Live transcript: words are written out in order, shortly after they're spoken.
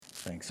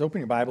Thanks. Open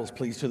your Bibles,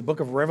 please, to the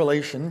book of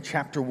Revelation,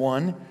 chapter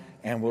 1,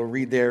 and we'll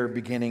read there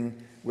beginning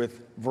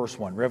with verse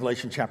 1.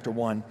 Revelation chapter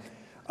 1.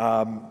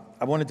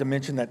 I wanted to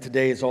mention that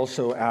today is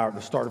also the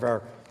start of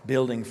our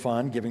building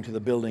fund, giving to the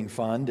building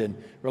fund, and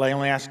really I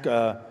only ask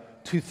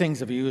two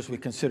things of you as we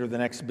consider the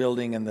next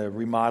building and the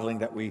remodeling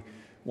that we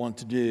want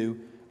to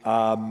do.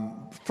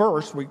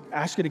 First, we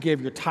ask you to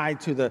give your tithe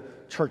to the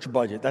church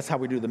budget. That's how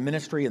we do the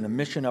ministry and the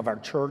mission of our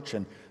church,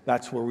 and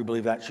that's where we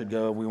believe that should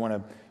go. We want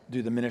to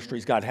do the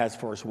ministries God has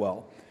for us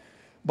well.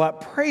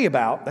 But pray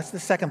about, that's the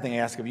second thing I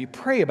ask of you,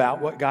 pray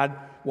about what God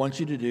wants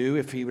you to do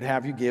if He would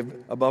have you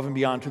give above and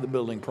beyond to the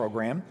building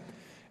program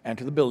and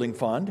to the building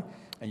fund.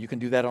 And you can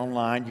do that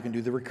online. You can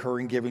do the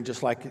recurring giving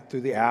just like through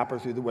the app or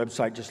through the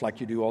website, just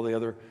like you do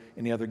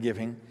any other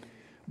giving.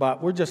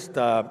 But we're just,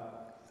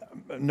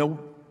 no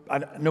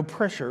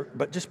pressure,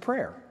 but just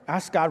prayer.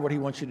 Ask God what He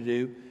wants you to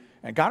do.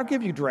 And God will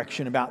give you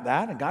direction about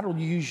that. And God will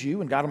use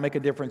you. And God will make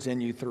a difference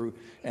in you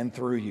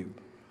through you.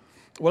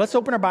 Well, let's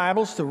open our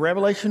Bibles to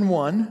Revelation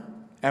 1.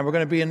 And we're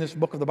going to be in this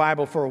book of the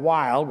Bible for a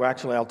while. Well,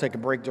 actually, I'll take a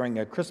break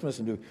during Christmas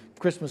and do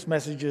Christmas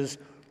messages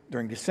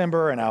during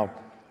December. And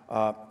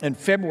in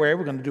February,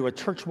 we're going to do a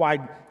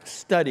church-wide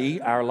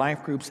study, our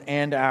life groups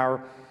and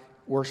our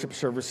worship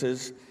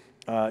services.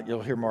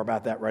 You'll hear more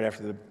about that right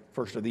after the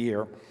first of the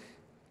year.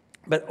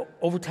 But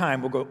over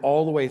time, we'll go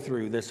all the way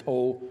through this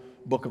whole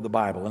book of the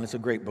Bible. And it's a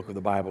great book of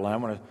the Bible. And I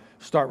want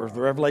to start with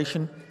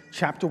Revelation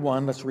chapter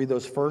 1. Let's read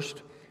those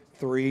first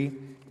 3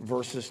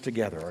 verses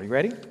together. Are you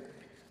ready?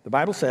 The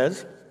Bible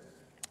says,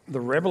 "The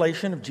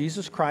revelation of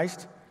Jesus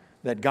Christ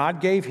that God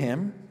gave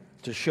Him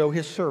to show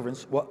His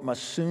servants what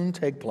must soon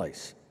take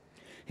place.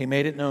 He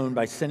made it known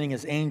by sending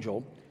His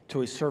angel to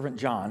His servant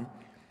John,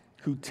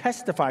 who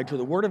testified to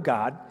the Word of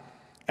God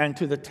and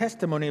to the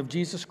testimony of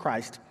Jesus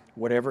Christ,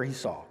 whatever he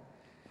saw.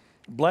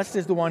 Blessed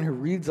is the one who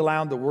reads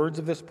aloud the words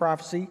of this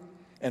prophecy,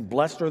 and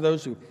blessed are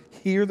those who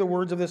hear the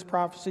words of this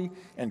prophecy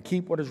and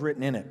keep what is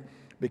written in it,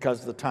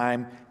 because the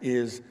time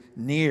is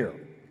near."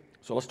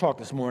 So let's talk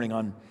this morning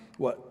on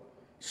what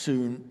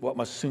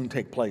must soon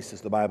take place,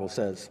 as the Bible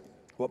says.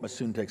 What must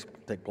soon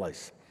take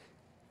place.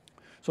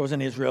 So I was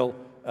in Israel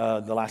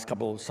the last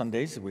couple of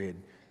Sundays.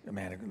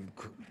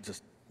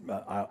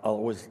 I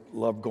always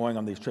love going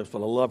on these trips,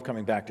 but I love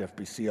coming back to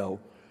FBCO.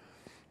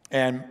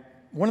 And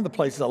one of the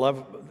places I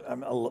love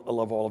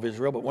all of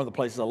Israel, but one of the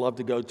places I love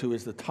to go to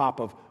is the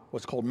top of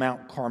what's called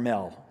Mount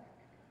Carmel,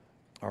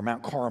 or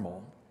Mount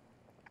Carmel.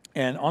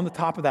 And on the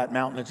top of that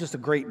mountain, it's just a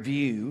great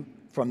view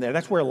from there.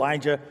 That's where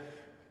Elijah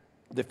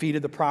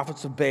defeated the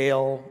prophets of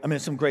Baal. I mean,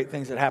 there's some great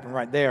things that happen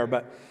right there.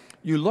 But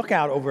you look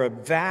out over a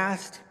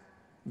vast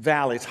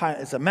valley.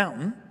 It's a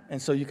mountain, and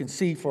so you can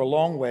see for a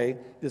long way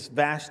this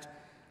vast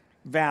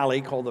valley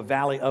called the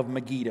Valley of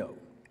Megiddo.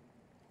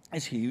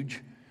 It's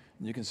huge.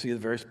 You can see the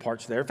various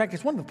parts there. In fact,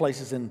 it's one of the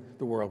places in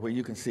the world where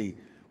you can see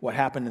what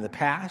happened in the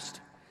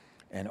past.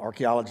 And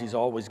archaeology is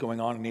always going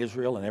on in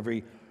Israel, and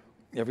every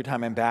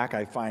time I'm back,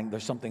 I find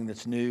there's something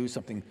that's new,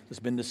 something that's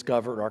been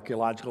discovered,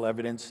 archaeological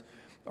evidence.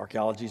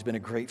 Archaeology has been a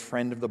great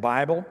friend of the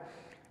Bible,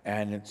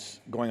 and it's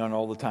going on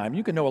all the time.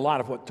 You can know a lot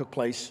of what took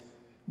place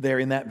there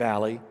in that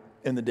valley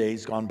in the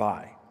days gone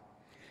by.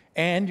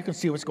 And you can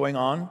see what's going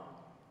on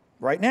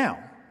right now.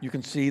 You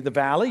can see the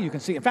valley.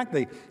 In fact,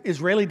 the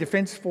Israeli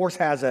Defense Force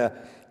has an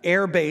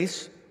air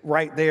base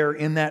right there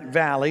in that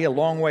valley, a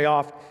long way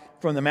off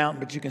from the mountain,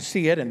 but you can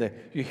see it, and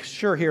you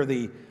sure hear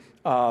the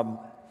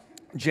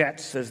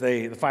jets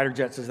the fighter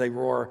jets as they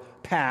roar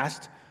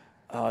past.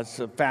 It's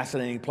a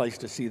fascinating place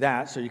to see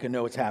that, so you can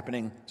know what's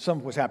happening, some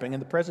of what's happening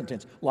in the present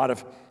tense. A lot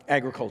of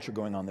agriculture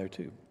going on there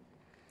too.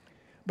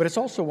 But it's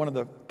also one of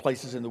the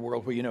places in the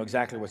world where you know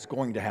exactly what's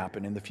going to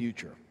happen in the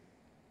future.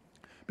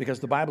 Because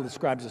the Bible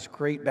describes this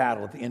great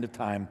battle at the end of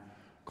time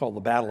called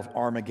the Battle of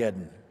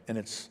Armageddon, and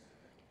it's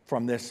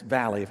from this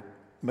valley of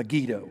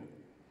Megiddo.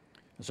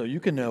 And so you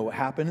can know what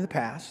happened in the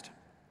past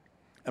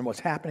and what's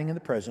happening in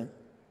the present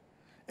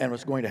and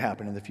what's going to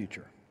happen in the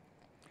future.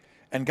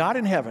 And God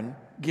in heaven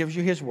gives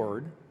you His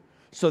word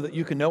so that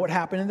you can know what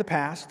happened in the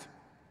past.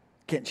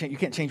 You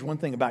can't change one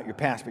thing about your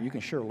past, but you can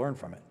sure learn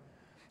from it.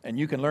 And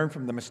you can learn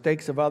from the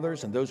mistakes of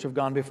others and those who have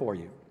gone before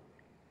you.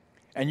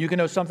 And you can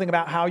know something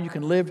about how you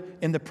can live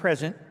in the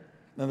present.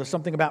 And there's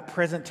something about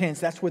present tense.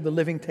 That's where the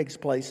living takes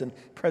place, in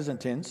present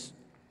tense.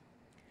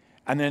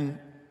 And then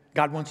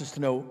God wants us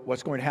to know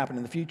what's going to happen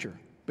in the future,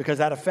 because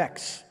that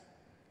affects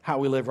how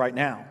we live right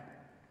now.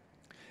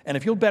 And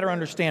if you'll better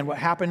understand what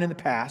happened in the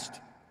past,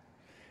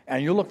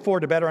 and you'll look forward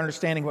to better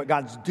understanding what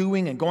God's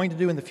doing and going to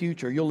do in the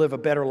future, you'll live a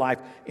better life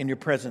in your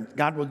present.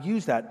 God will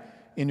use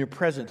that in your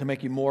present to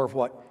make you more of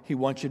what He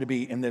wants you to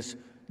be in this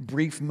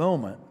brief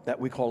moment that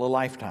we call a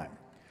lifetime.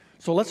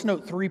 So let's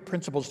note 3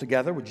 principles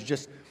together. Would you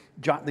just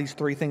jot these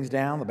 3 things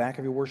down, the back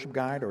of your worship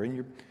guide or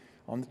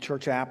on the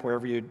church app,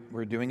 wherever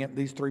we're doing it,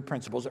 these 3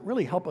 principles that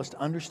really help us to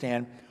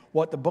understand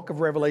what the book of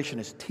Revelation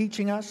is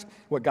teaching us,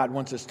 what God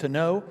wants us to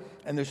know.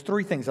 And there's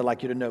 3 things I'd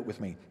like you to note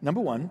with me.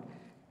 Number 1,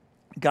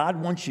 God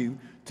wants you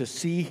to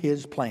see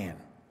His plan.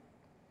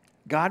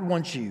 God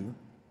wants you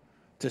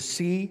to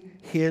see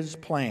His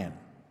plan.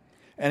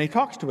 And he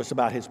talks to us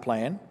about his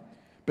plan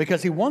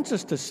because he wants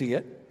us to see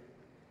it.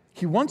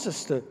 He wants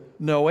us to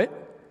know it.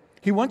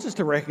 He wants us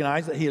to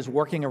recognize that he is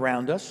working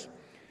around us.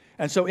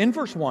 And so in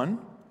verse 1,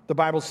 the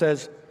Bible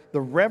says,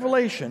 the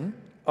revelation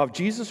of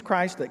Jesus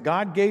Christ that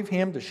God gave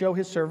him to show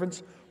his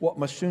servants what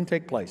must soon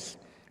take place.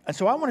 And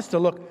so I want us to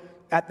look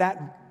at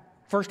that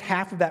first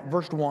half of that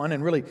verse 1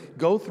 and really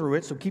go through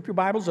it. So keep your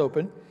Bibles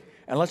open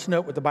and let's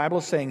note what the Bible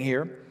is saying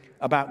here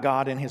about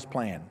God and his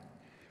plan.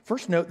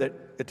 First, note that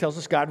it tells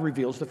us God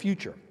reveals the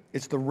future.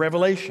 It's the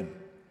revelation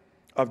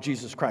of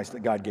Jesus Christ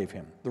that God gave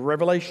him. The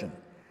revelation.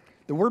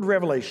 The word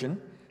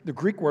revelation, the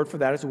Greek word for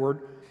that is a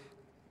word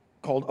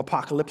called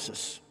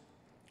apocalypsis.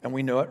 And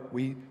we know it.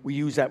 We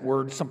use that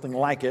word, something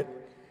like it,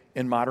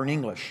 in modern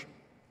English.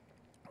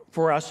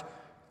 For us,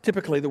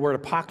 typically the word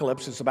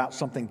apocalypse is about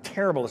something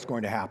terrible that's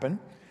going to happen.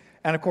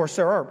 And of course,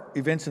 there are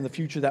events in the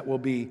future that will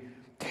be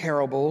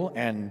terrible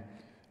and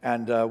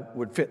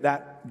would fit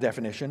that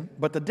definition.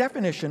 But the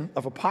definition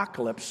of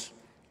apocalypse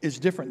is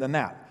different than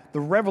that. The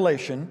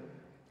revelation,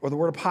 or the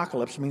word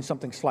apocalypse, means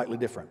something slightly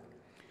different.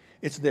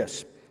 It's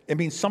this. It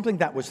means something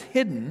that was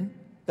hidden,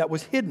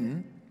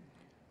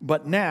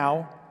 but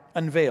now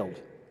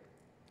unveiled.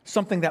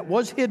 Something that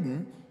was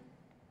hidden,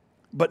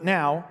 but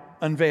now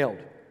unveiled.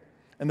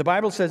 And the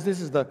Bible says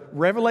this is the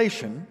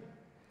revelation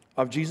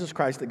of Jesus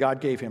Christ that God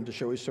gave him to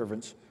show his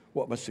servants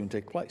what must soon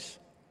take place.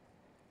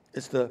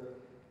 It's the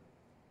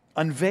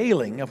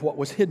unveiling of what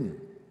was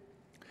hidden.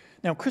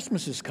 Now,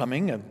 Christmas is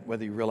coming,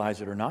 whether you realize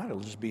it or not. It'll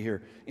just be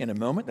here in a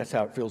moment. That's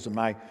how it feels in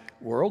my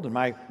world. And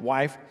my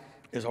wife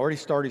has already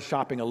started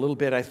shopping a little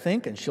bit, I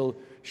think, and she'll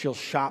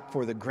shop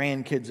for the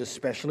grandkids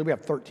especially. We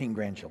have 13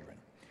 grandchildren.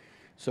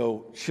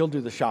 So she'll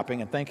do the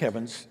shopping, and thank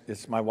heavens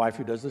it's my wife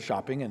who does the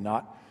shopping and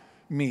not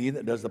me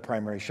that does the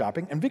primary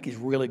shopping. And Vicky's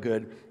really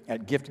good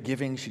at gift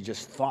giving. She's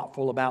just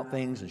thoughtful about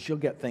things, and she'll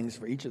get things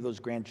for each of those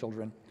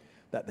grandchildren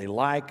that they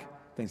like,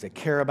 things they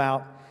care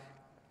about.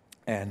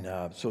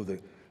 And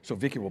so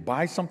Vicky will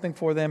buy something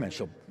for them, and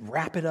she'll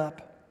wrap it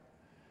up,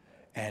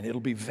 and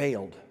it'll be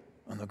veiled.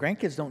 And the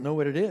grandkids don't know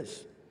what it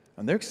is.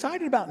 And they're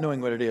excited about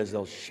knowing what it is.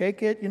 They'll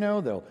shake it,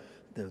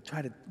 they'll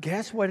try to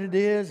guess what it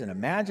is and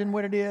imagine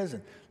what it is,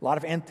 and a lot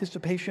of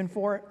anticipation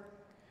for it.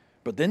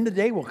 But then the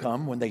day will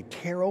come when they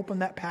tear open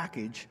that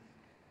package,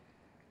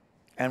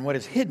 and what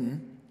is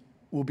hidden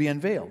will be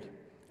unveiled.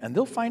 And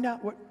they'll find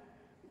out what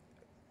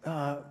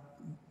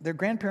their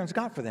grandparents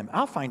got for them.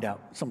 I'll find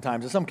out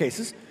sometimes, in some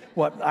cases,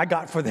 what I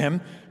got for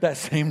them that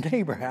same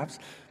day, perhaps.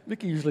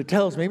 Vicky usually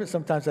tells me, but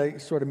sometimes I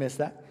sort of miss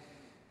that.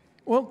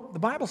 Well, the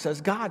Bible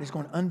says God is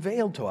going to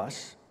unveil to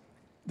us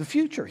the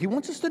future. He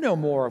wants us to know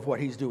more of what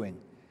he's doing.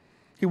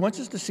 He wants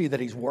us to see that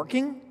he's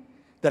working,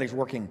 that he's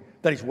worked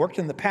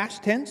in the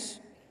past tense,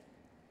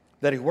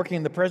 that he's working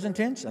in the present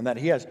tense, and that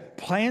he has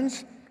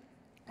plans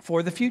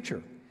for the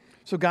future.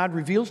 So God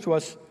reveals to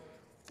us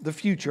the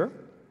future.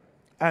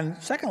 And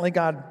secondly,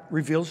 God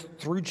reveals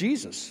through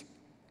Jesus.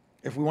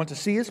 If we want to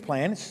see his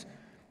plan, it's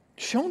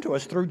shown to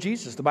us through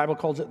Jesus. The Bible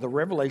calls it the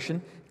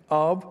revelation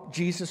of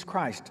Jesus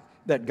Christ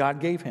that God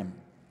gave him.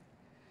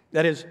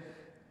 That is,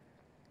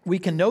 we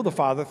can know the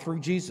Father through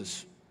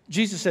Jesus.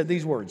 Jesus said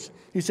these words.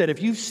 He said,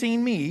 if you've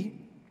seen me,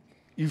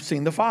 you've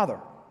seen the Father.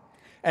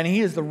 And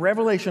he is the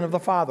revelation of the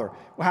Father.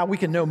 How we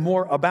can know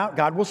more about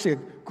God. We'll see a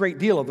great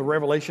deal of the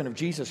revelation of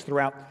Jesus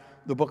throughout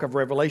the book of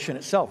Revelation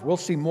itself. We'll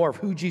see more of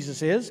who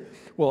Jesus is.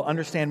 We'll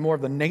understand more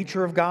of the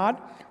nature of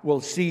God.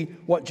 We'll see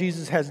what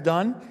Jesus has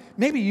done.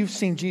 Maybe you've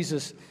seen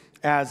Jesus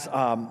as,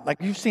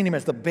 you've seen him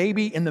as the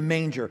baby in the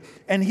manger.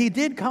 And he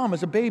did come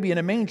as a baby in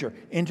a manger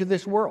into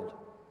this world.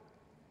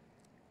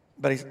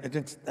 But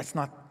that's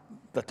not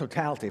the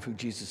totality of who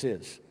Jesus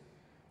is.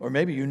 Or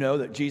maybe you know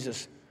that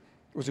Jesus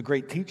was a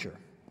great teacher.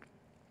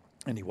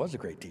 And he was a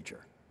great teacher.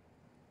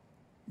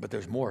 But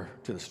there's more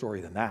to the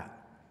story than that.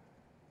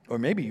 Or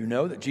maybe you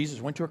know that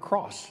Jesus went to a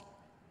cross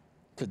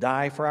to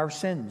die for our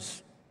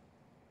sins.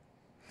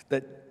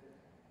 That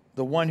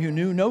the one who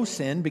knew no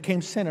sin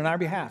became sin on our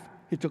behalf.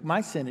 He took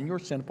my sin and your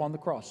sin upon the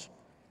cross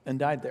and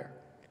died there.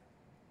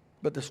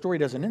 But the story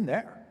doesn't end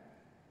there.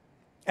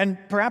 And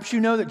perhaps you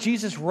know that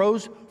Jesus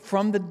rose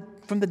from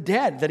the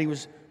dead, that he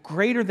was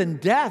greater than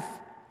death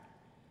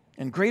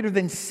and greater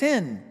than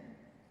sin,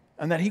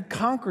 and that he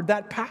conquered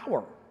that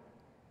power.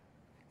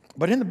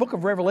 But in the book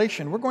of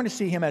Revelation, we're going to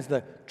see him as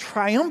the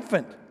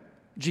triumphant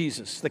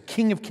Jesus, the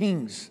King of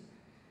Kings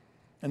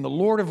and the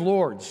Lord of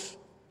Lords.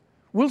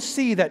 We'll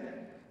see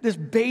that this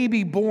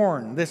baby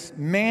born, this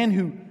man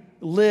who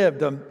lived,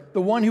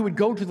 the one who would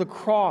go to the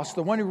cross,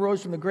 the one who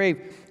rose from the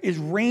grave, is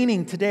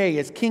reigning today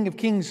as King of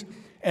Kings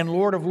and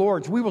Lord of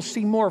Lords. We will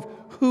see more of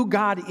who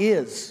God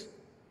is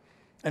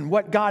and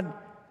what God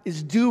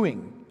is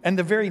doing and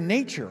the very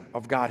nature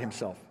of God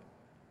himself.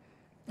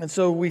 And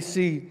so we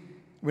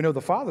know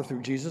the Father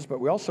through Jesus, but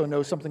we also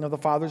know something of the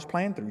Father's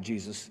plan through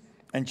Jesus.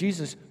 And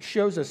Jesus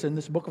shows us in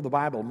this book of the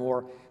Bible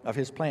more of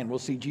his plan. We'll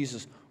see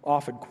Jesus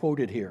often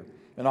quoted here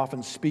and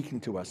often speaking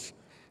to us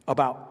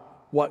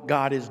about what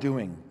God is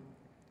doing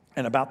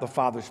and about the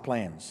Father's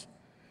plans.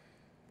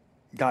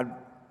 God,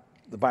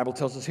 the Bible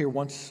tells us here,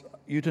 wants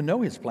you to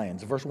know his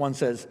plans. Verse 1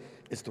 says,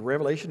 it's the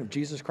revelation of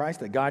Jesus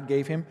Christ that God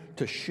gave him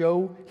to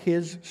show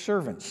his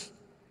servants.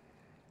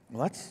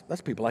 Well,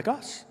 that's people like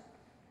us.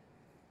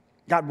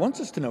 God wants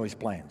us to know his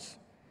plans.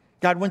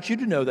 God wants you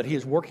to know that he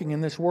is working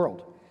in this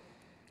world.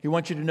 He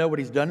wants you to know what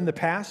he's done in the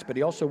past, but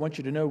he also wants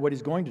you to know what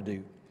he's going to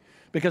do.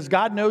 Because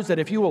God knows that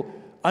if you will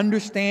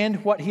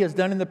understand what he has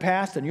done in the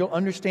past and you'll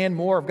understand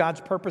more of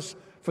God's purpose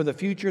for the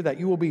future, that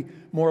you will be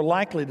more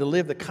likely to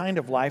live the kind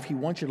of life he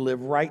wants you to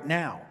live right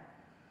now.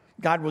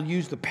 God will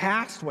use the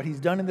past, what he's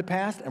done in the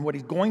past, and what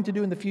he's going to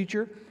do in the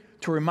future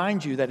to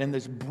remind you that in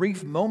this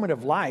brief moment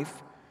of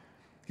life,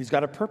 he's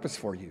got a purpose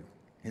for you.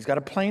 He's got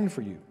a plan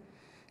for you.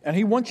 And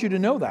he wants you to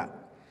know that.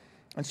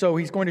 And so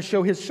he's going to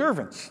show his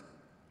servants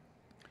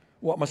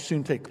what must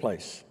soon take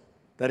place.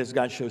 That is,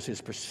 God shows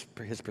his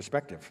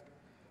perspective.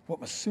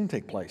 What must soon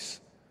take place.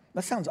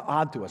 That sounds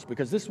odd to us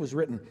because this was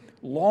written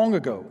long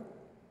ago.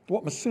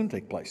 What must soon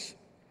take place.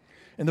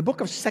 In the book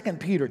of 2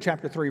 Peter,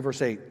 chapter 3,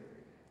 verse 8,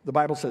 the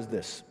Bible says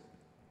this,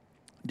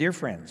 "Dear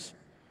friends,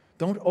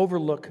 don't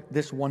overlook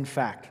this one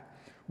fact.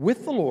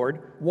 With the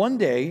Lord, one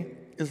day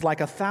is like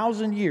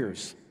 1,000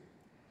 years,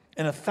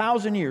 and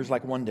 1,000 years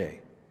like one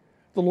day.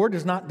 The Lord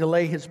does not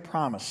delay his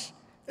promise,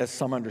 as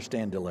some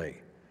understand delay,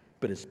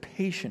 but is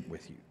patient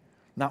with you,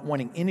 not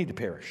wanting any to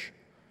perish,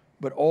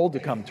 but all to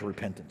come to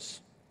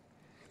repentance."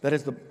 That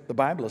is, the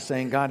Bible is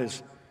saying God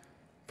is,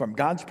 from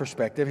God's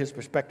perspective, his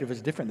perspective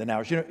is different than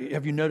ours.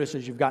 Have you noticed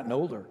as you've gotten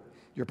older,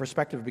 your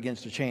perspective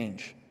begins to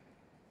change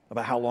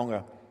about how long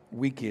a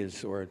week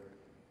is, or a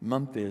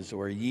month is,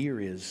 or a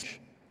year is,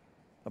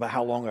 about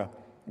how long a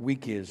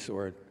week is,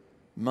 or a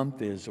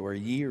month is, or a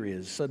year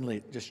is. Suddenly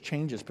it just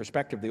changes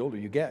perspective the older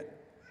you get.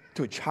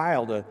 To a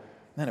child,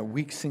 then a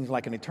week seems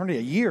like an eternity.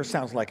 A year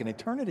sounds like an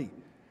eternity.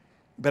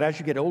 But as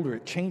you get older,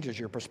 it changes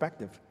your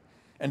perspective.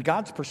 And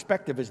God's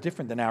perspective is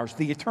different than ours.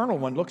 The eternal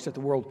one looks at the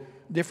world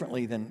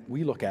differently than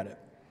we look at it.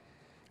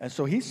 And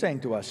so he's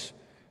saying to us,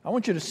 I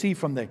want you to see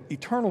from the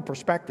eternal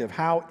perspective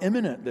how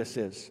imminent this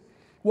is,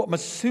 what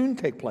must soon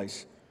take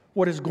place,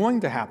 what is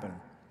going to happen.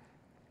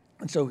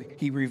 And so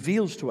he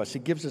reveals to us, he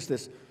gives us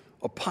this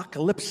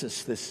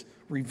apocalypsis, this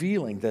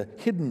revealing, the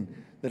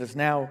hidden that is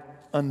now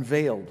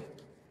unveiled.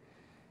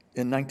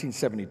 In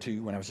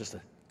 1972, when I was just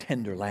a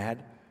tender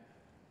lad,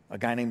 a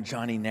guy named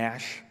Johnny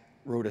Nash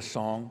wrote a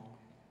song.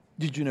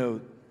 Did you know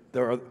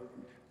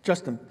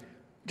Justin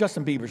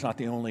Bieber's not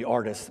the only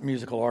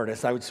musical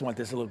artist. I just want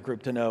this little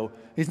group to know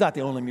he's not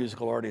the only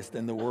musical artist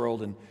in the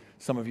world. And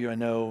some of you I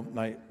know,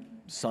 my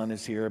son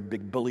is here,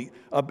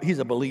 he's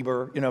a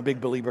believer,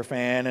 big Belieber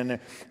fan. And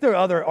there are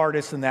other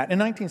artists in that. In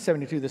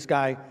 1972, this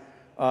guy,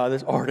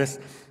 this artist,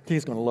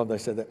 he's going to love that I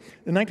said that.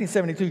 In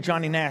 1972,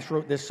 Johnny Nash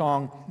wrote this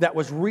song that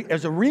was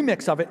as a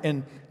remix of it in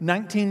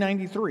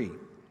 1993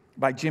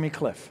 by Jimmy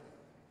Cliff.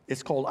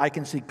 It's called I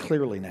Can See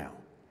Clearly Now.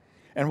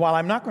 And while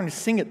I'm not going to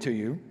sing it to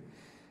you,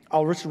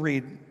 I'll just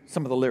read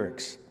some of the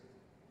lyrics.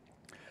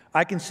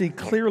 I can see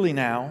clearly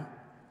now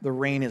the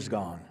rain is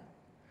gone.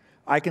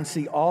 I can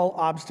see all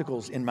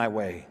obstacles in my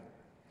way.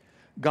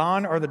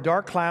 Gone are the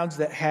dark clouds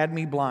that had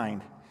me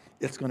blind.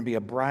 It's going to be a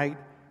bright,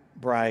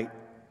 bright,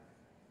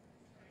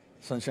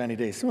 sunshiny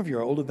day. Some of you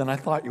are older than I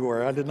thought you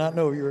were. I did not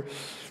know you were.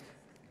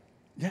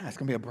 Yeah, it's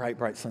going to be a bright,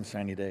 bright,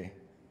 sunshiny day.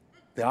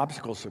 The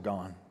obstacles are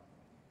gone.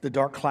 The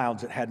dark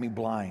clouds that had me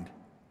blind.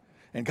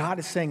 And God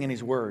is saying in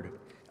his word,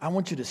 I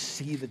want you to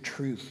see the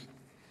truth.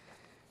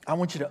 I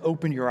want you to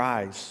open your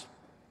eyes.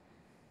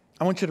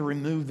 I want you to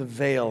remove the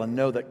veil and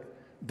know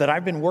that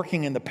I've been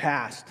working in the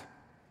past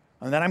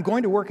and that I'm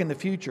going to work in the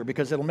future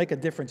because it'll make a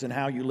difference in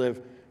how you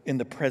live in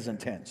the present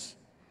tense.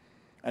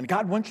 And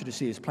God wants you to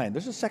see his plan.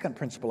 There's a second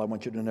principle I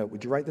want you to note.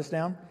 Would you write this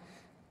down?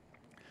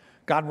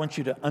 God wants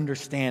you to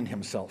understand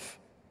himself.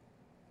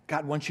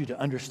 God wants you to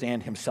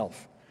understand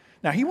himself.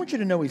 Now, he wants you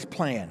to know his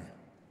plan,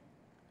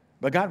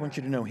 but God wants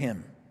you to know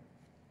him.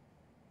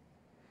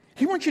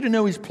 He wants you to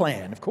know his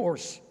plan, of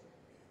course,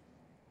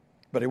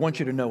 but he wants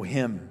you to know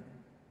him.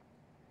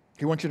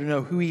 He wants you to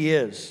know who he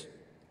is.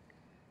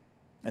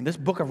 And this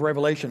book of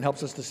Revelation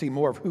helps us to see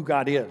more of who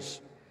God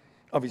is,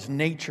 of his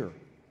nature,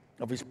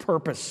 of his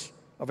purpose,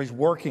 of his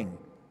working.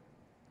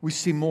 We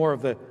see more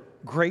of the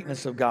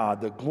greatness of God,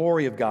 the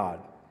glory of God,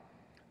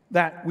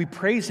 that we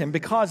praise him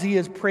because he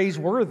is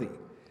praiseworthy,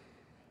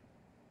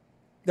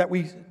 that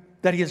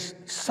he is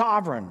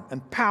sovereign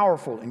and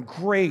powerful and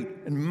great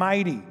and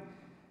mighty.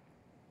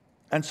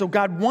 And so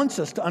God wants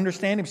us to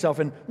understand himself.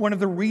 And one of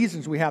the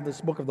reasons we have this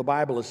book of the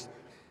Bible is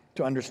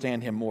to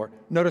understand him more.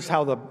 Notice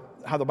how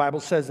the Bible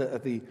says it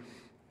at the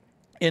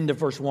end of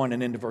verse 1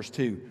 and into verse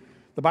 2.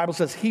 The Bible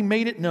says, he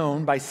made it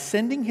known by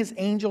sending his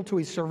angel to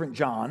his servant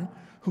John,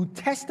 who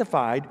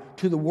testified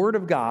to the word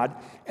of God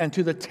and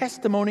to the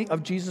testimony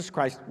of Jesus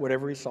Christ,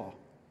 whatever he saw.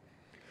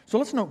 So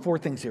let's note four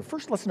things here.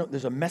 First, let's note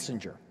there's a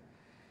messenger.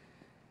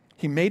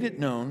 He made it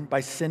known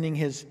by sending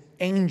his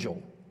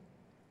angel.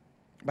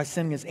 By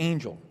sending his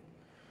angel.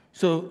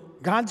 So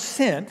God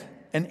sent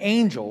an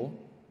angel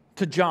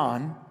to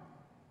John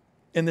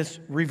in this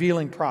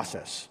revealing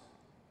process.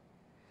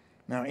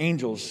 Now,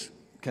 angels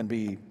can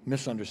be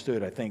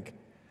misunderstood, I think.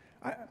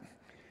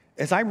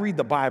 as I read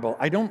the Bible,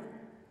 I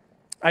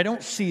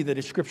don't see the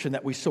description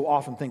that we so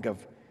often think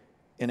of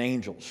in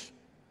angels.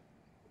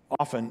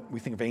 Often we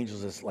think of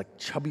angels as like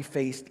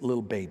chubby-faced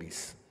little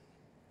babies.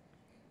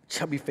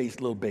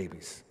 Chubby-faced little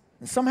babies.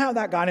 And somehow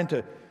that got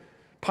into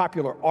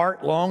popular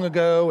art long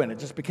ago, and it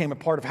just became a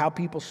part of how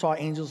people saw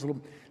angels,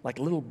 like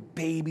little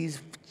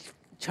babies,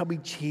 chubby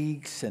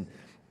cheeks and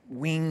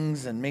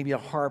wings and maybe a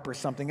harp or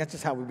something. That's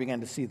just how we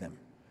began to see them.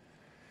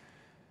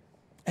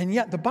 And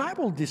yet the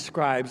Bible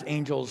describes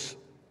angels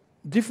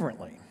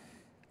differently.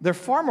 They're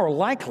far more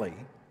likely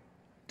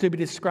to be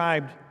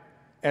described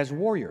as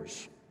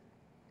warriors.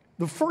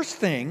 The first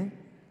thing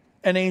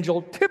an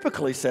angel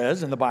typically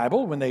says in the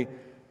Bible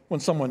when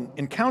someone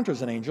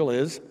encounters an angel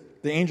is,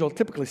 the angel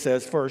typically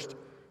says first,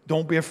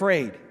 don't be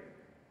afraid.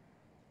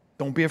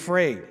 Don't be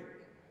afraid.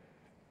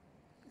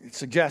 It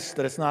suggests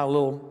that it's not a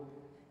little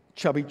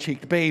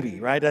chubby-cheeked baby,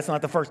 right? That's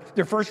not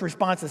their first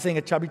response to seeing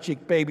a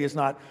chubby-cheeked baby is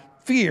not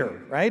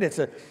fear, right?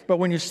 But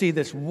when you see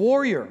this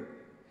warrior,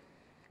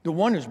 the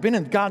one who's been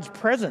in God's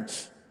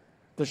presence,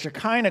 the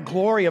Shekinah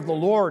glory of the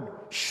Lord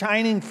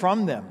shining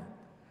from them,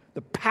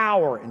 the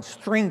power and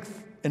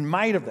strength and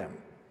might of them,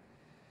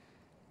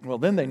 well,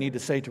 then they need to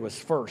say to us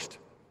first,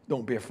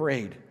 don't be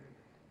afraid,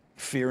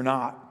 fear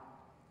not.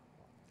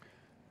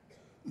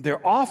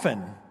 They're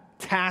often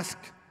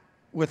tasked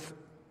with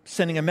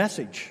sending a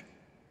message,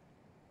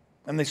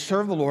 and they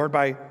serve the Lord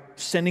by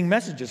sending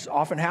messages.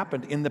 Often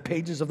happened in the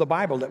pages of the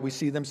Bible that we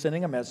see them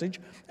sending a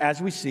message,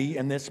 as we see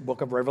in this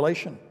book of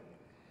Revelation.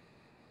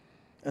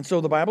 And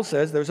so the Bible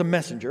says there's a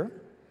messenger.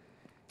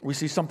 We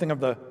see something of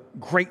the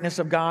greatness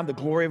of God, the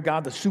glory of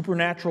God, the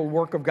supernatural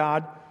work of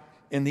God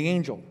in the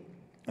angel.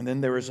 And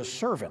then there is a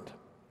servant.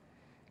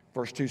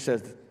 Verse 2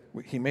 says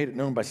he made it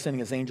known by sending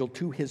his angel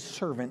to his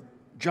servant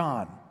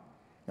John.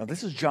 Now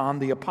this is John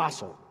the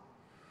apostle,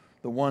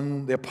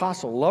 the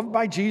apostle loved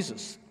by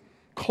Jesus,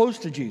 close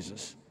to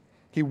Jesus.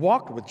 He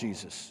walked with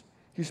Jesus.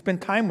 He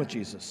spent time with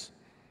Jesus.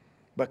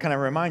 But can I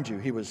remind you,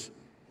 he was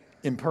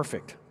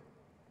imperfect.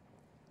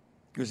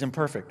 He was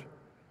imperfect.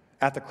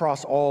 At the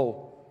cross,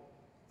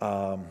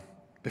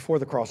 before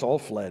the cross, all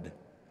fled.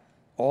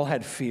 All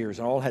had fears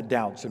and all had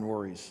doubts and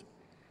worries.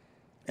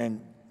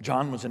 And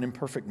John was an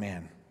imperfect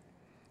man.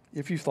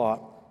 If you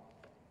thought,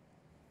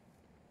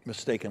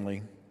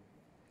 mistakenly,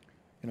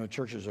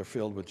 churches are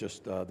filled with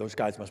just, those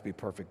guys must be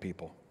perfect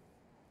people,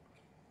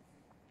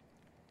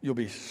 you'll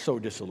be so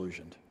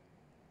disillusioned.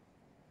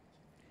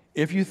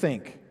 If you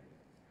think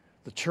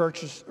the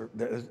churches,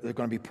 they're going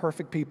to be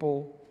perfect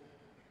people,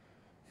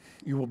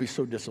 you will be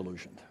so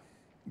disillusioned.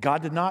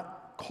 God did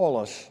not call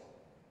us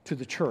to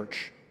the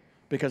church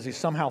because he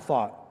somehow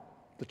thought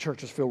the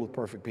church is filled with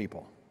perfect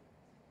people.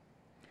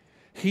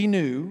 He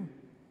knew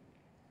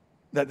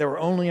that there were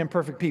only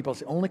imperfect people.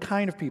 It's the only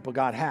kind of people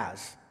God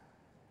has,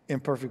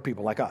 imperfect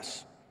people like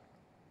us.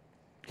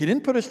 He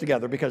didn't put us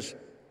together because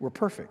we're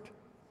perfect.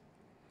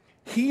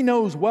 He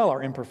knows well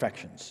our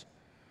imperfections.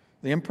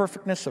 The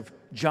imperfectness of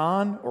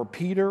John or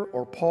Peter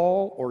or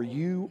Paul or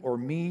you or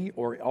me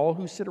or all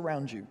who sit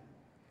around you.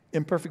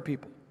 Imperfect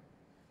people.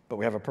 But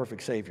we have a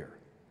perfect Savior.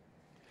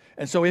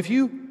 And so if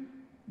you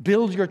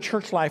build your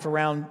church life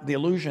around the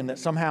illusion that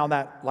somehow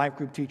that life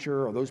group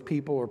teacher or those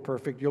people are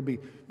perfect, you'll be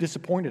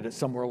disappointed at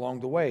somewhere along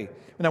the way.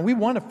 Now, we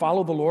want to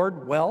follow the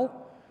Lord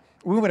well.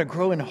 We want to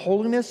grow in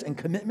holiness and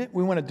commitment.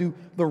 We want to do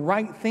the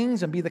right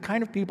things and be the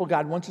kind of people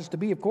God wants us to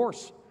be, of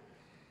course.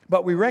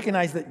 But we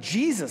recognize that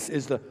Jesus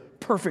is the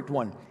perfect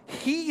one.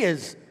 He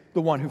is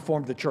the one who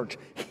formed the church.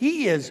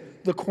 He is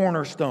the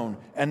cornerstone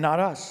and not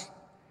us.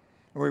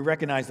 And we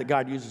recognize that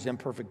God uses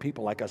imperfect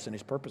people like us in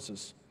his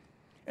purposes.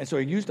 And so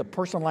he used a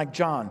person like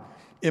John,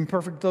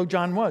 imperfect though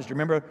John was. Do you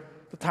remember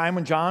the time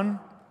when John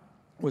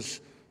was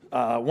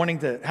wanting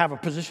to have a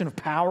position of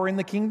power in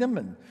the kingdom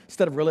and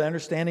instead of really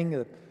understanding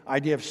the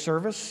idea of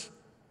service?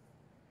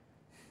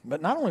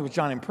 But not only was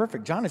John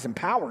imperfect, John is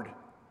empowered.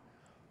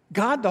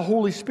 God, the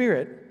Holy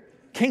Spirit,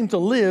 came to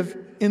live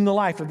in the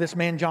life of this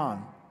man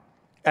John,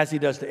 as he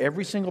does to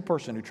every single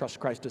person who trusts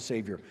Christ as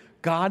Savior.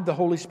 God, the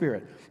Holy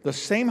Spirit, the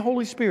same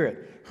Holy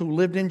Spirit who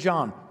lived in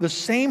John, the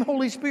same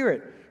Holy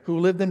Spirit who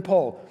lived in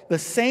Paul, the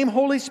same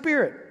Holy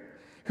Spirit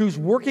who's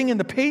working in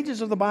the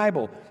pages of the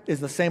Bible is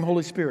the same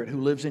Holy Spirit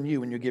who lives in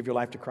you when you give your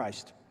life to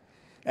Christ.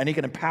 And he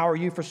can empower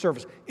you for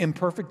service,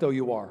 imperfect though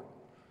you are,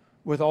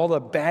 with all the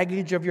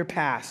baggage of your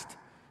past,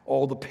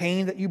 all the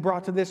pain that you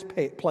brought to this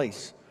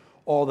place,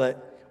 all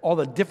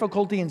the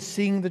difficulty in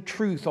seeing the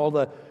truth, all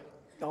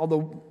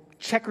the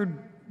checkered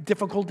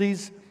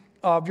difficulties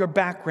of your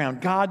background.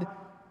 God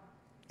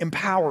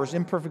empowers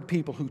imperfect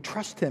people who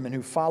trust him and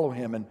who follow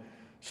him. And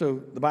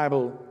so the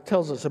Bible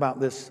tells us about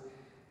this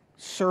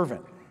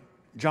servant,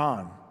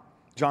 John.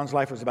 John's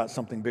life was about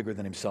something bigger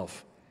than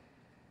himself.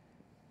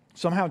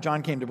 Somehow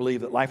John came to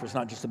believe that life was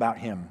not just about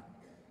him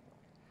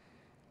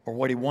or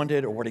what he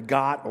wanted or what he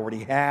got or what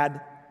he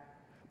had,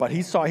 but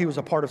he saw he was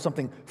a part of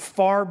something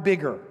far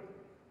bigger.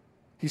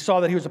 He saw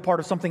that he was a part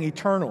of something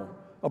eternal,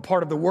 a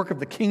part of the work of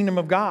the kingdom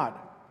of God.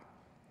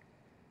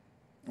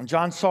 And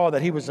John saw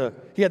that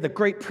he had the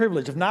great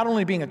privilege of not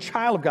only being a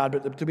child of God,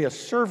 but to be a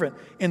servant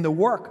in the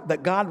work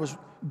that God was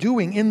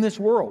doing in this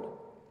world.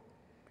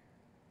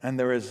 And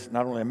there is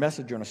not only a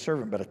messenger and a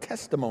servant, but a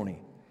testimony.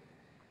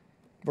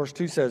 Verse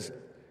 2 says,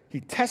 who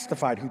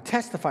testified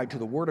to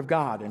the word of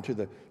God and to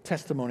the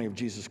testimony of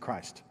Jesus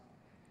Christ.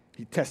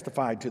 He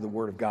testified to the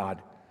word of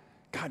God.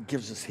 God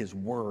gives us his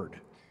word.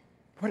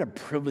 What a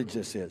privilege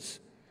this is.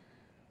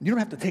 You don't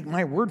have to take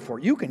my word for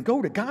it. You can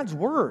go to God's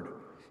word.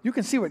 You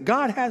can see what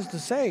God has to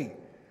say.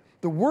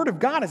 The word of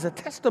God is a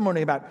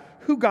testimony about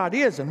who God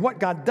is and what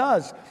God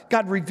does.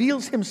 God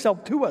reveals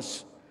himself to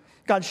us.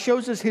 God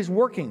shows us his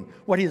working,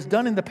 what he has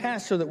done in the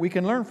past so that we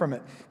can learn from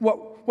it.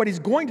 What he's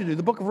going to do.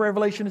 The book of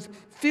Revelation is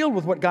filled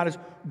with what God is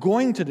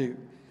going to do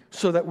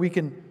so that we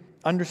can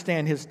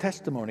understand his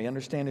testimony,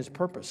 understand his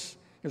purpose.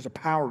 There's a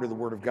power to the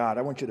word of God.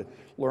 I want you to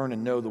learn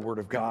and know the word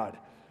of God.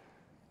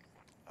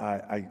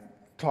 I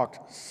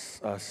talked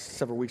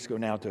several weeks ago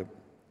now to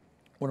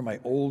one of my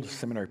old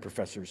seminary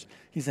professors.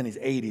 He's in his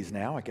 80s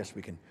now. I guess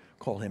we can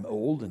call him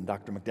old. And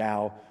Dr.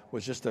 McDowell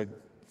was just a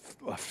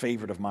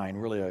favorite of mine,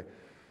 really a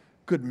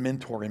good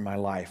mentor in my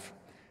life.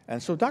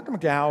 And so Dr.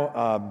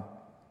 McDowell,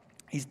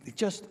 he's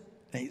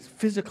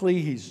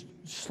physically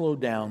slowed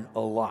down a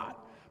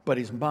lot, but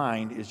his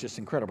mind is just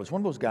incredible. It's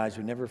one of those guys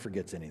who never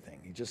forgets anything.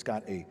 He just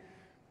got a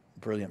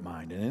brilliant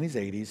mind. And in his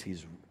 80s,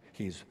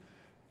 he's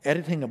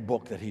editing a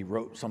book that he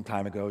wrote some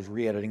time ago. He's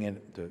re-editing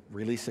it to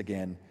release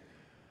again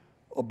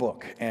a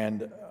book.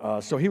 And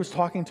so he was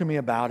talking to me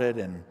about it,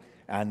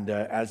 and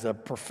as a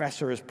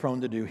professor is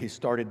prone to do, he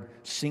started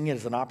seeing it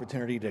as an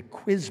opportunity to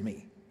quiz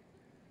me,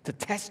 to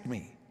test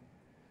me.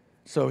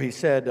 So he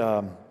said,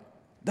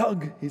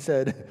 Doug, he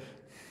said,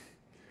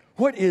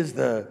 what is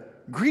the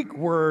Greek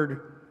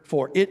word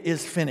for it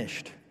is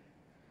finished?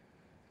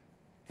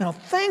 Now,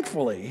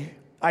 thankfully,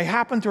 I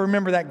happen to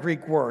remember that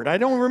Greek word. I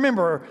don't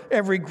remember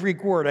every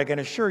Greek word, I can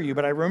assure you,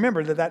 but I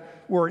remember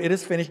that word, it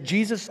is finished.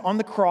 Jesus on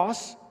the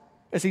cross,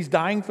 as he's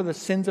dying for the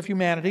sins of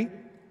humanity,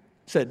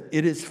 said,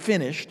 it is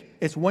finished.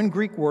 It's one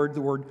Greek word,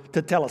 the word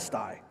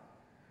tetelestai.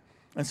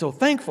 And so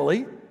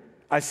thankfully,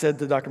 I said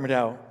to Dr.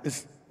 McDowell,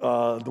 it's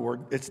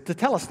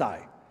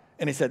tetelestai.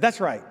 And he said, that's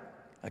right.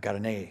 I got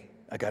an A.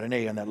 I got an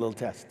A on that little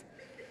test.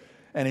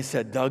 And he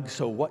said, Doug,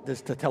 so what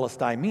does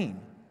tetelestai mean?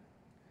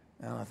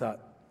 And I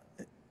thought,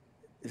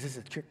 is this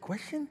a trick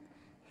question?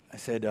 I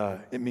said,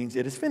 it means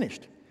it is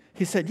finished.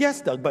 He said,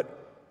 yes, Doug,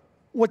 but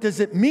what does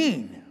it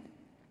mean?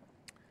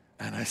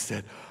 And I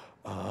said,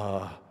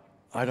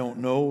 I don't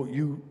know.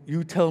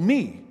 You tell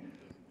me.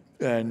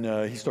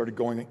 And he started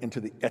going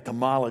into the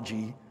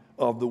etymology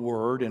of the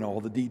word and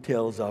all the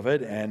details of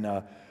it.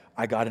 And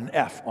I got an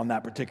F on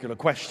that particular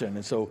question.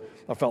 And so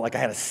I felt like I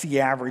had a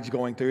C average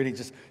going through it. He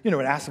just,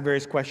 would ask some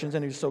various questions.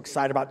 And he was so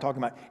excited about talking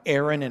about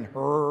Aaron and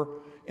Hur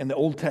in the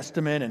Old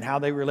Testament and how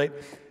they relate.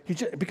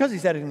 Because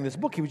he's editing this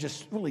book, he was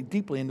just really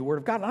deeply in the Word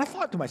of God. And I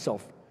thought to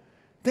myself,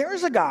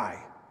 there's a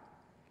guy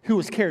who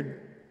has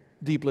cared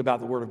deeply about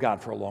the Word of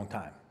God for a long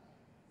time.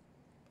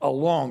 A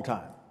long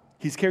time.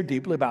 He's cared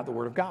deeply about the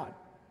Word of God.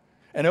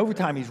 And over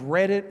time, he's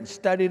read it and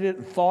studied it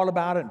and thought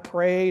about it and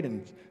prayed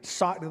and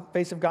sought the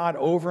face of God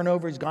over and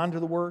over. He's gone to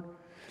the Word.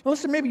 Now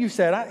listen, maybe you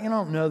said, I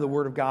don't know the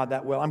Word of God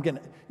that well. I'm kind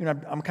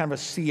of a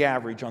C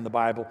average on the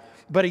Bible.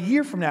 But a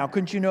year from now,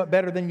 couldn't you know it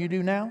better than you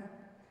do now?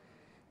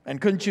 And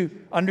couldn't you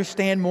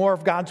understand more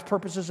of God's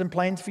purposes and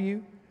plans for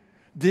you?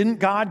 Didn't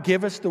God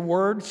give us the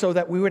Word so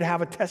that we would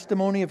have a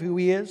testimony of who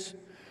He is?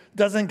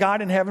 Doesn't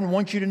God in heaven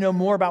want you to know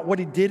more about what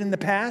He did in the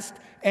past,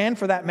 and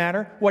for that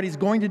matter, what He's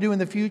going to do in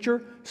the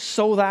future,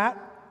 so that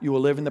you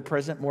will live in the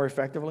present more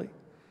effectively?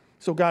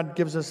 So God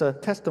gives us a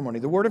testimony,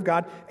 the Word of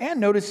God, and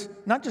notice,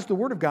 not just the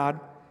Word of God,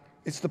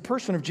 it's the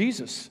person of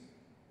Jesus.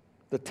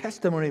 The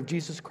testimony of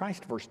Jesus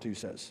Christ, verse 2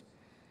 says.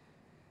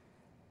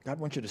 God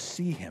wants you to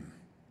see Him.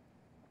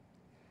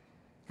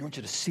 He wants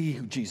you to see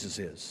who Jesus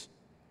is,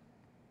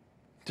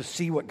 to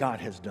see what God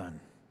has done.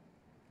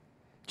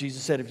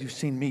 Jesus said, if you've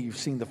seen me, you've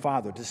seen the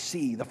Father. To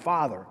see the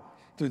Father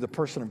through the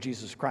person of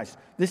Jesus Christ.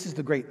 This is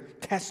the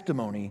great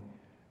testimony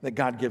that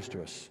God gives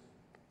to us.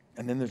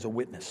 And then there's a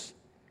witness.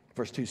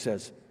 Verse 2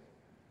 says,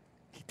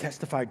 He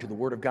testified to the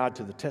Word of God,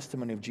 to the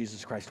testimony of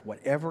Jesus Christ.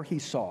 Whatever He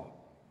saw,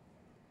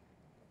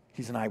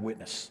 He's an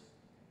eyewitness.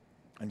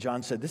 And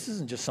John said, this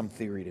isn't just some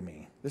theory to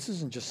me. This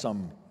isn't just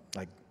some,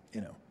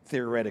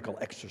 theoretical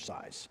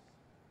exercise.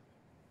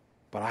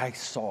 But I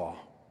saw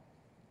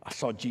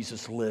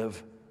Jesus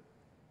live.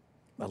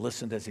 I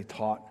listened as He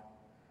taught.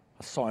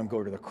 I saw Him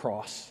go to the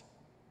cross.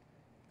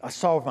 I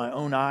saw with my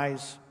own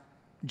eyes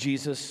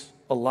Jesus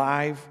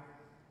alive.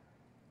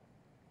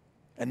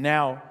 And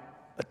now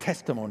a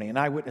testimony, an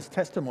eyewitness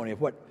testimony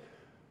of what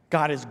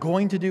God is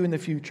going to do in the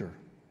future.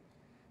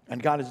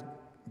 And God is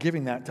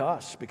giving that to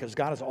us because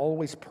God is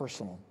always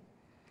personal.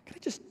 Can I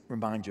just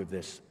remind you of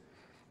this?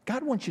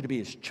 God wants you to be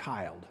His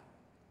child.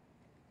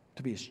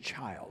 To be His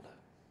child.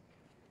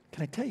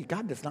 Can I tell you,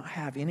 God does not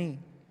have any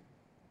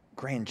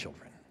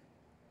grandchildren.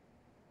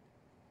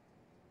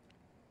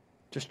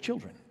 Just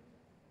children.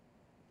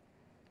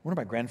 One of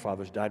my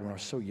grandfathers died when I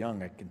was so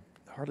young, I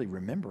hardly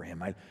remember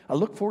him. I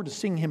look forward to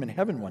seeing him in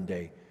heaven one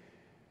day.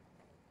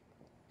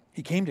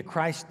 He came to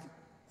Christ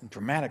in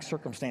dramatic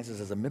circumstances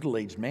as a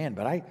middle-aged man,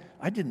 but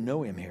I didn't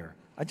know him here.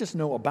 I just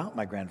know about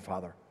my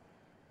grandfather.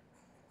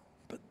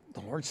 But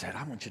the Lord said,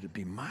 I want you to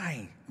be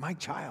my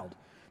child.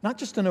 Not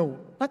just to know,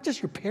 not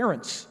just your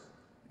parents'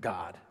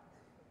 God.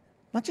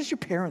 Not just your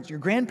parents, your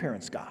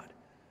grandparents' God,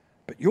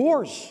 but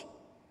yours.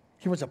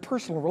 He wants a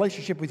personal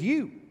relationship with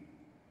you.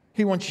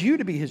 He wants you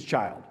to be his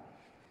child.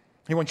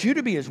 He wants you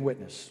to be his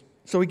witness.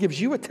 So he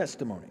gives you a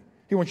testimony.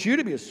 He wants you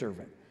to be a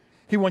servant.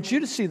 He wants you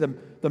to see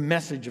the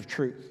message of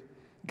truth.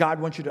 God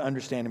wants you to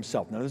understand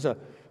himself. Now, there's a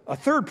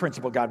third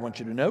principle God wants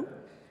you to know.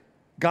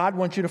 God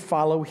wants you to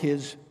follow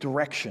his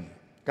direction.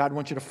 God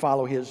wants you to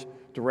follow his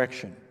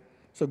direction.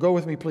 So go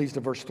with me, please, to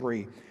verse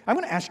 3. I'm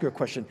going to ask you a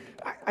question.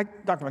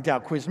 Dr.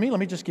 McDowell quizzed me. Let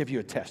me just give you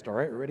a test, all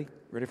right? Ready?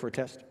 Ready for a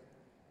test?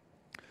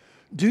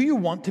 Do you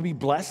want to be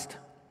blessed?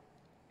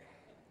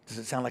 Does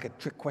it sound like a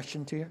trick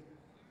question to you?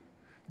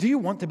 Do you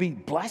want to be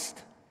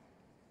blessed?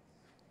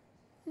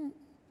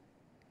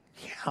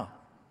 Yeah.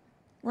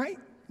 Right?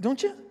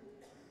 Don't you?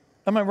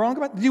 Am I wrong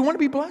about that? Do you want to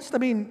be blessed? I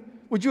mean,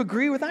 would you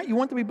agree with that? You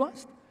want to be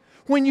blessed?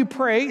 When you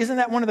pray, isn't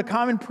that one of the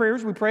common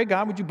prayers we pray?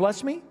 God, would you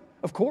bless me?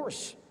 Of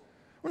course.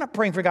 We're not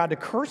praying for God to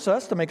curse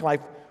us, to make life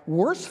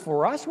worse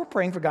for us. We're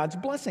praying for God's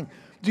blessing.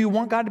 Do you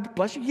want God to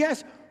bless you?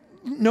 Yes.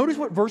 Notice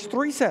what verse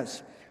 3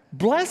 says.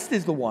 Blessed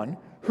is the one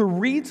who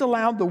reads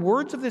aloud the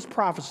words of this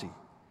prophecy.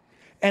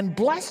 And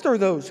blessed are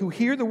those who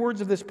hear the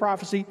words of this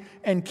prophecy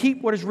and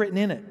keep what is written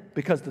in it,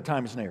 because the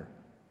time is near.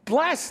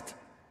 Blessed.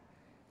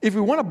 If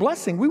we want a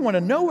blessing, we want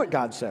to know what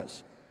God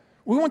says.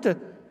 We want to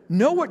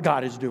know what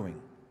God is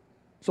doing.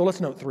 So let's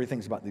note three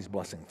things about these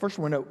blessings. First,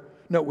 we note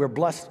we're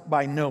blessed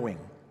by knowing.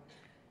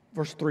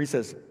 Verse 3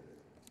 says,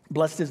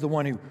 blessed is the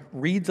one who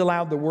reads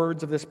aloud the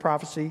words of this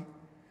prophecy,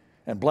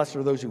 and blessed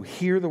are those who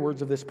hear the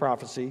words of this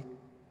prophecy.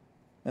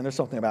 And there's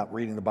something about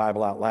reading the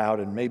Bible out loud,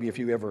 and maybe if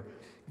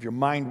your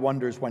mind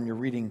wanders when you're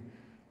reading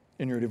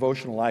in your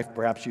devotional life,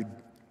 perhaps you'd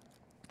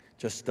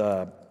just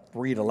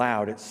read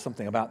aloud. It's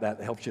something about that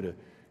helps you to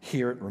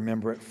hear it,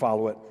 remember it,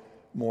 follow it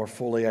more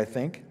fully, I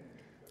think.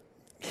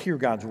 Hear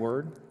God's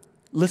word,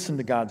 listen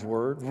to God's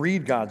word,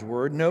 read God's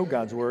word, know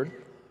God's word.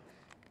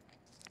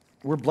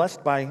 We're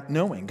blessed by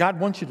knowing. God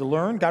wants you to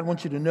learn. God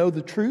wants you to know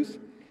the truth.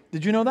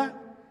 Did you know that?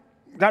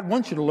 God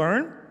wants you to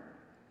learn.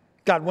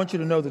 God wants you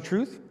to know the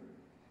truth.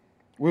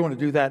 We want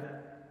to do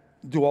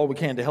that, do all we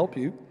can to help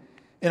you.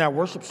 In our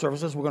worship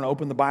services, we're going to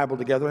open the Bible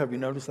together. Have you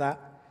noticed that?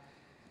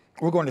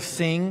 We're going to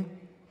sing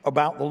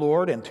about the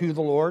Lord and to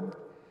the Lord.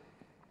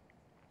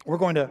 We're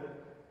going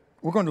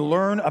to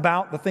learn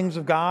about the things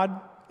of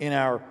God in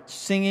our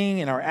singing,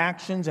 in our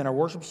actions, in our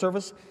worship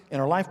service, in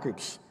our life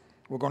groups.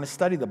 We're going to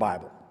study the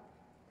Bible.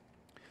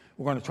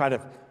 We're going to try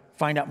to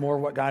find out more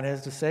of what God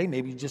has to say.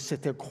 Maybe you just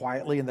sit there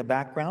quietly in the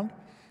background,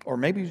 or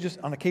maybe you just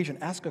on occasion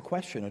ask a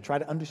question or try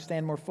to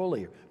understand more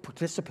fully or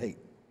participate.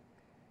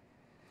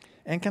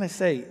 And can I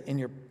say, in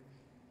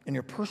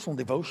your personal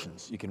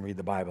devotions, you can read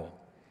the Bible.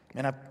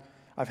 And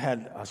I've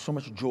had so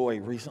much joy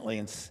recently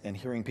in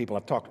hearing people.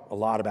 I've talked a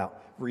lot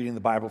about reading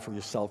the Bible for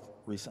yourself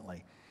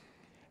recently.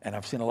 And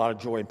I've seen a lot of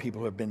joy in people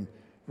who have been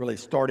really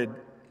started,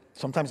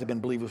 sometimes they've been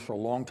believers for a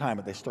long time,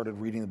 but they started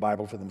reading the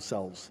Bible for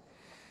themselves.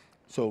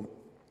 So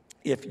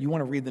if you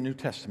want to read the New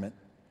Testament,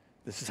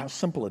 this is how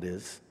simple it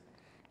is.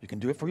 You can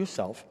do it for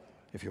yourself.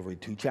 If you'll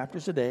read 2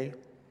 chapters a day,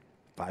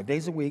 5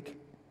 days a week,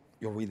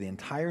 you'll read the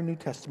entire New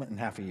Testament in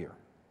half a year.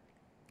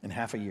 In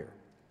half a year.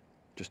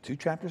 Just 2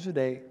 chapters a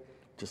day,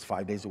 just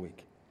 5 days a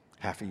week.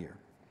 Half a year.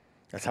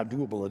 That's how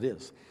doable it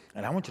is.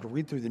 And I want you to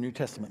read through the New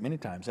Testament many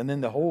times, and then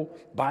the whole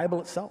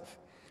Bible itself.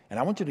 And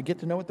I want you to get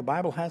to know what the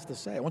Bible has to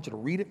say. I want you to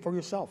read it for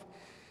yourself.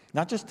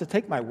 Not just to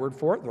take my word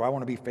for it, though I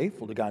want to be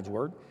faithful to God's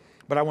word,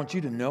 but I want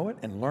you to know it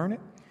and learn it,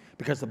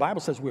 because the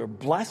Bible says we are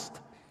blessed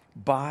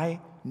by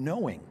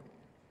knowing.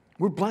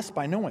 We're blessed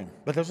by knowing.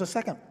 But there's a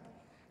second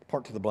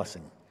part to the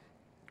blessing.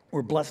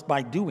 We're blessed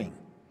by doing.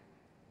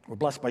 We're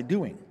blessed by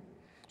doing.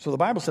 So the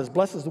Bible says,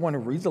 blessed is the one who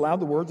reads aloud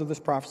the words of this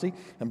prophecy,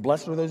 and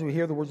blessed are those who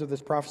hear the words of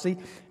this prophecy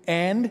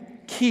and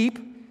keep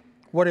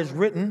what is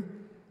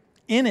written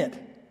in it.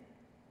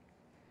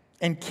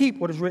 And keep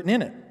what is written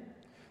in it.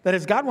 That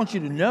is, God wants you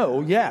to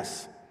know,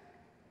 yes,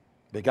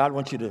 but God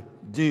wants you to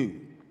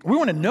do. We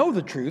want to know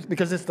the truth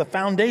because it's the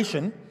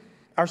foundation.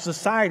 Our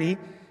society,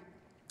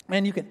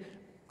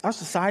 our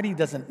society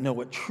doesn't know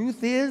what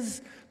truth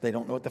is. They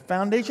don't know what the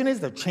foundation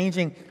is. They're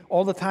changing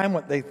all the time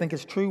what they think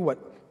is true.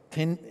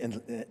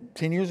 10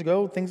 years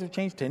ago, things have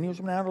changed. 10 years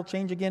from now, it'll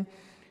change again.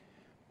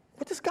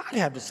 What does God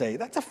have to say?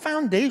 That's a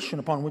foundation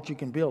upon which you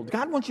can build.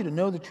 God wants you to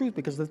know the truth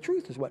because the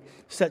truth is what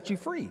sets you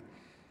free.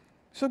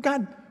 So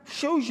God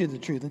shows you the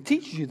truth and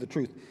teaches you the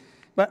truth.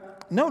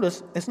 But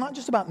notice, it's not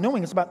just about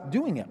knowing, it's about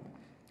doing it.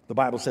 The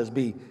Bible says,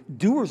 be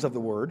doers of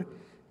the word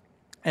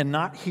and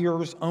not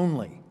hearers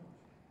only.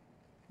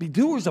 Be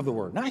doers of the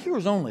word, not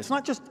hearers only. It's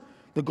not just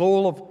the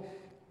goal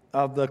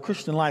of the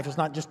Christian life. It's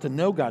not just to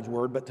know God's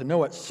word, but to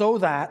know it so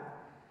that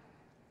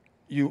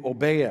you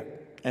obey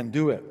it and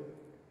do it.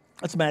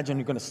 Let's imagine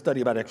you're going to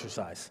study about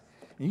exercise.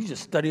 and you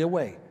just study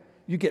away.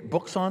 You get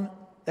books on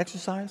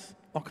exercise,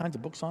 all kinds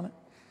of books on it.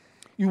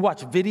 You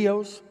watch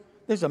videos.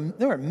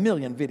 There are a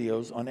million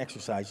videos on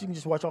exercise. You can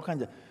just watch you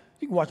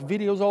can watch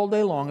videos all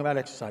day long about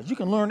exercise. You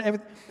can learn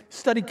everything.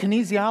 Study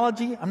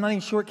kinesiology. I'm not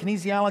even sure what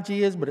kinesiology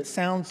is, but it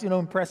sounds,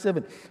 impressive.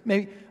 And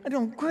maybe,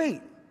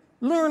 great.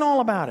 Learn all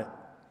about it.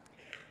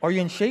 Are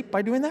you in shape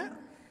by doing that?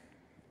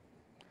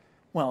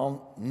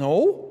 Well,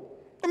 no.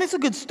 It's a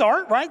good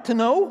start, right, to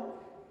know.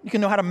 You can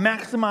know how to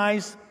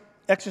maximize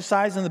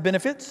exercise and the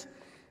benefits.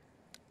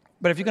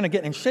 But if you're going to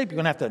get in shape, you're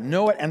going to have to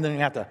know it, and then you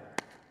have to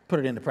put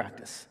it into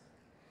practice.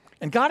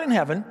 And God in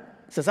heaven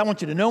says, I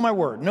want you to know my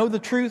word, know the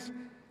truth.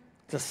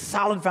 It's a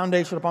solid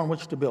foundation upon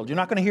which to build. You're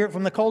not going to hear it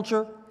from the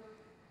culture.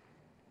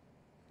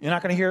 You're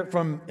not going to hear it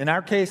from, in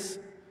our case,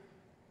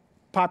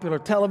 popular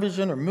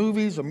television or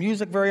movies or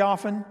music very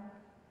often.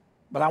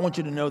 But I want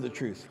you to know the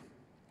truth.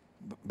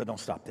 But don't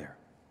stop there.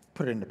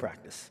 Put it into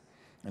practice.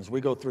 As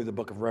we go through the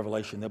book of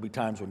Revelation, there'll be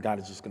times when God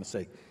is just going to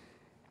say,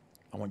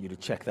 I want you to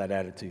check that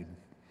attitude.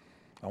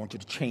 I want you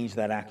to change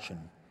that action.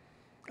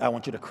 I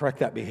want you to correct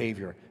that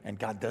behavior. And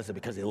God does it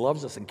because he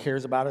loves us and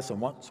cares about us and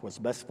wants what's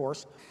best for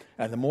us.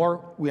 And the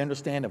more we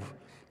understand of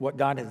what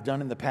God has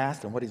done in the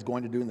past and what he's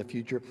going to do in the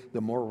future, the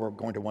more we're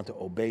going to want to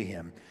obey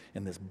him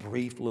in this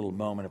brief little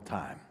moment of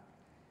time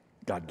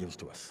God gives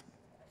to us.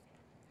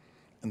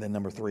 And then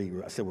number 3,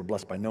 I said we're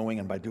blessed by knowing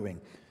and by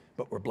doing,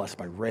 but we're blessed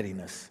by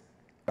readiness.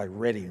 By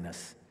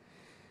readiness.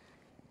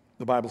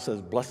 The Bible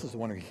says, blessed is the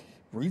one who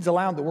reads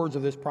aloud the words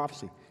of this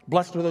prophecy.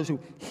 Blessed are those who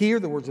hear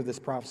the words of this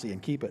prophecy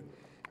and keep it,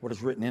 what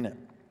is written in it,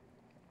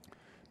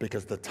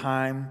 because the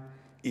time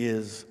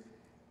is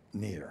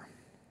near.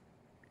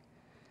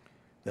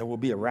 There will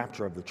be a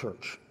rapture of the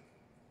church.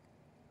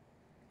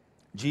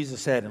 Jesus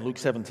said in Luke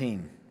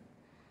 17,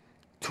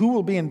 2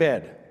 will be in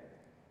bed,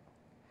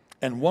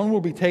 and one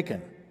will be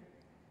taken,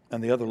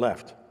 and the other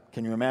left.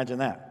 Can you imagine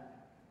that?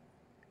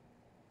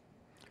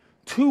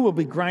 2 will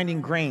be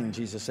grinding grain,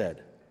 Jesus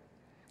said,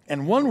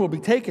 and one will be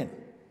taken,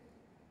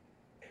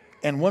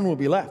 and one will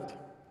be left.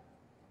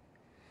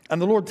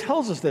 And the Lord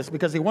tells us this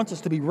because he wants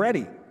us to be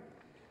ready.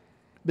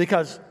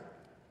 Because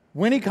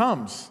when he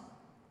comes,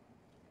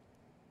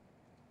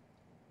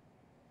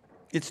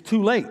 it's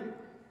too late.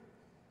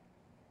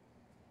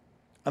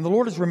 And the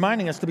Lord is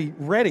reminding us to be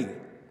ready.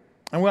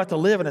 And we have to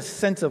live in a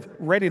sense of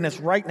readiness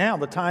right now.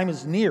 The time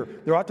is near.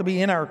 There ought to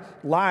be in our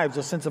lives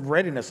a sense of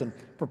readiness and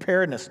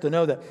preparedness to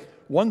know that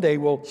one day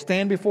we'll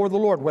stand before the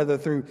Lord, whether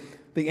through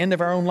the end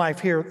of our own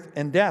life here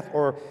in death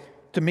or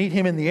to meet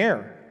him in the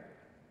air.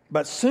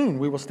 But soon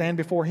we will stand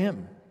before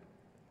him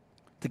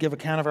to give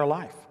account of our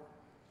life.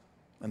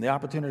 And the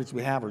opportunities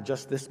we have are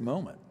just this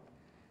moment.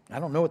 I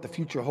don't know what the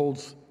future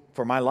holds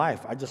for my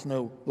life. I just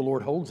know the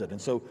Lord holds it.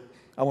 And so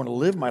I want to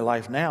live my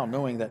life now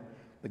knowing that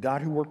the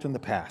God who worked in the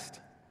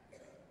past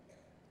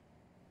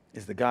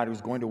is the God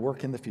who's going to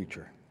work in the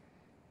future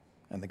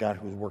and the God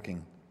who is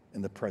working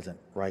in the present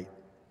right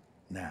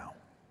now.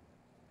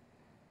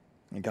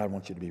 And God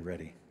wants you to be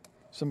ready.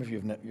 Some of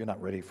you, you're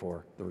not ready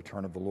for the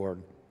return of the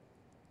Lord.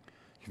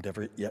 You've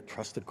never yet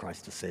trusted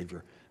Christ as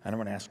Savior. And I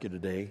want to ask you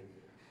today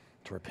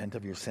to repent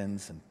of your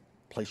sins and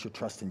place your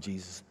trust in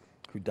Jesus,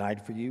 who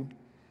died for you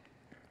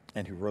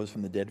and who rose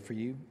from the dead for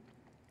you,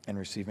 and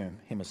receive him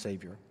as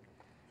Savior.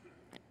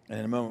 And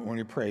in a moment when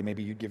you pray,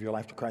 maybe you give your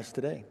life to Christ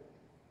today.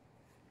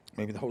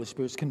 Maybe the Holy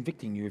Spirit's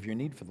convicting you of your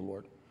need for the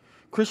Lord.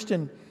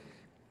 Christian,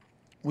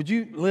 would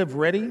you live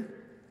ready?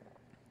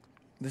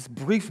 This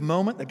brief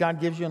moment that God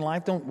gives you in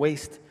life, don't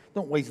waste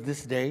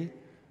this day.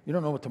 You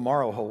don't know what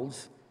tomorrow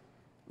holds.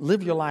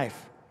 Live your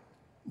life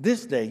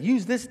this day.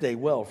 Use this day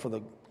well for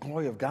the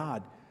glory of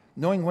God,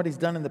 knowing what he's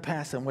done in the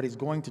past and what he's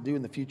going to do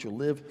in the future.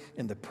 Live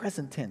in the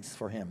present tense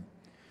for him.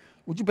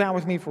 Would you bow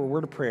with me for a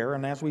word of prayer?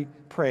 And as we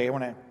pray, I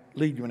want to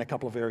lead you in a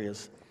couple of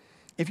areas.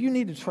 If you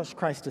need to trust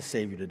Christ as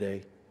Savior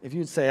today, if you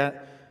would say,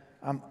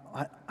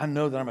 I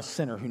know that I'm a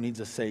sinner who needs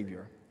a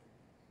Savior,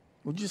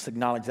 would you just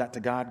acknowledge that to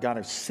God? God,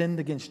 I've sinned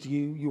against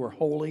you. You are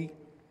holy,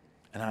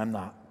 and I'm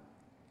not.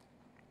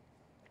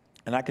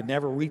 And I could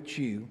never reach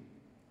you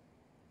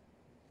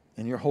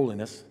in your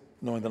holiness,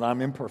 knowing that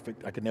I'm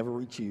imperfect. I could never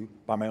reach you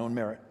by my own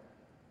merit.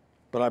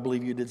 But I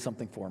believe you did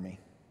something for me.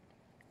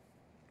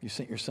 You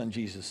sent your son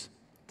Jesus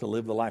to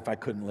live the life I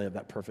couldn't live,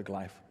 that perfect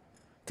life.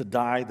 To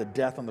die the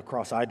death on the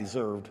cross I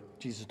deserved.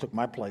 Jesus took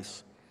my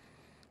place.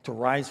 To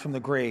rise from the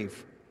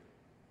grave.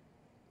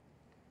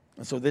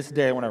 And so this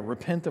day I want to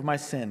repent of my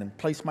sin and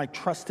place my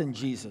trust in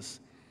Jesus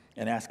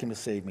and ask him to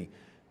save me.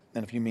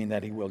 And if you mean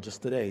that, he will.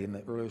 Just today in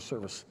the earlier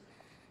service,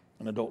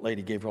 an adult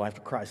lady gave her life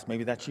to Christ.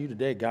 Maybe that's you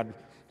today. God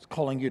is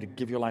calling you to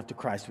give your life to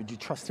Christ. Would you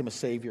trust him as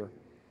Savior?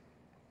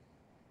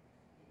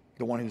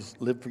 The one who's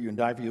lived for you and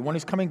died for you. The one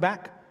who's coming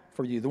back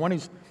for you. The one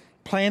who's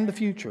planned the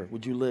future.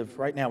 Would you live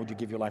right now? Would you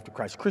give your life to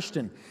Christ?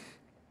 Christian,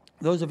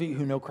 those of you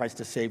who know Christ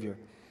as Savior,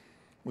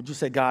 would you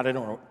say, God, I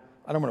don't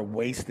want to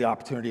waste the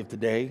opportunity of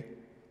today.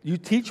 You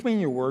teach me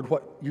in your word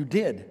what you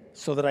did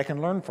so that I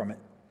can learn from it.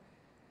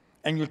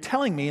 And you're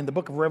telling me in the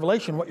book of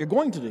Revelation what you're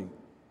going to do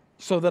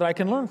so that I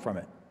can learn from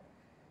it.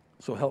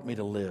 So help me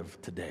to live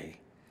today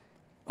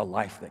a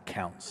life that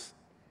counts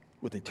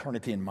with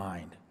eternity in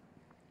mind,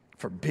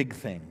 for big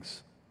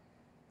things,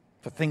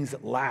 for things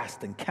that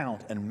last and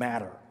count and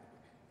matter.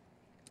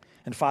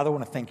 And Father, I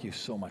want to thank you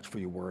so much for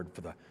your word,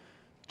 for the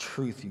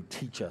truth you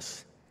teach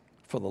us,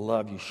 for the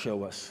love you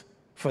show us,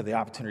 for the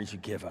opportunities you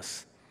give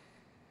us.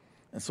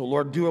 And so,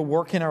 Lord, do a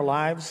work in our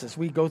lives as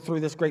we go through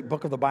this great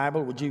book of the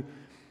Bible. Would you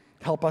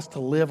help us to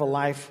live a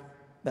life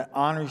that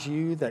honors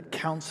you, that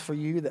counts for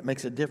you, that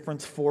makes a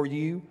difference for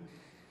you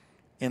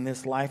in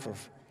this life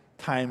of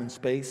time and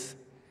space,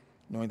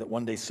 knowing that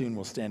one day soon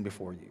we'll stand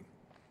before you.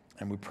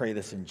 And we pray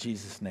this in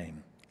Jesus'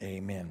 name.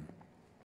 Amen.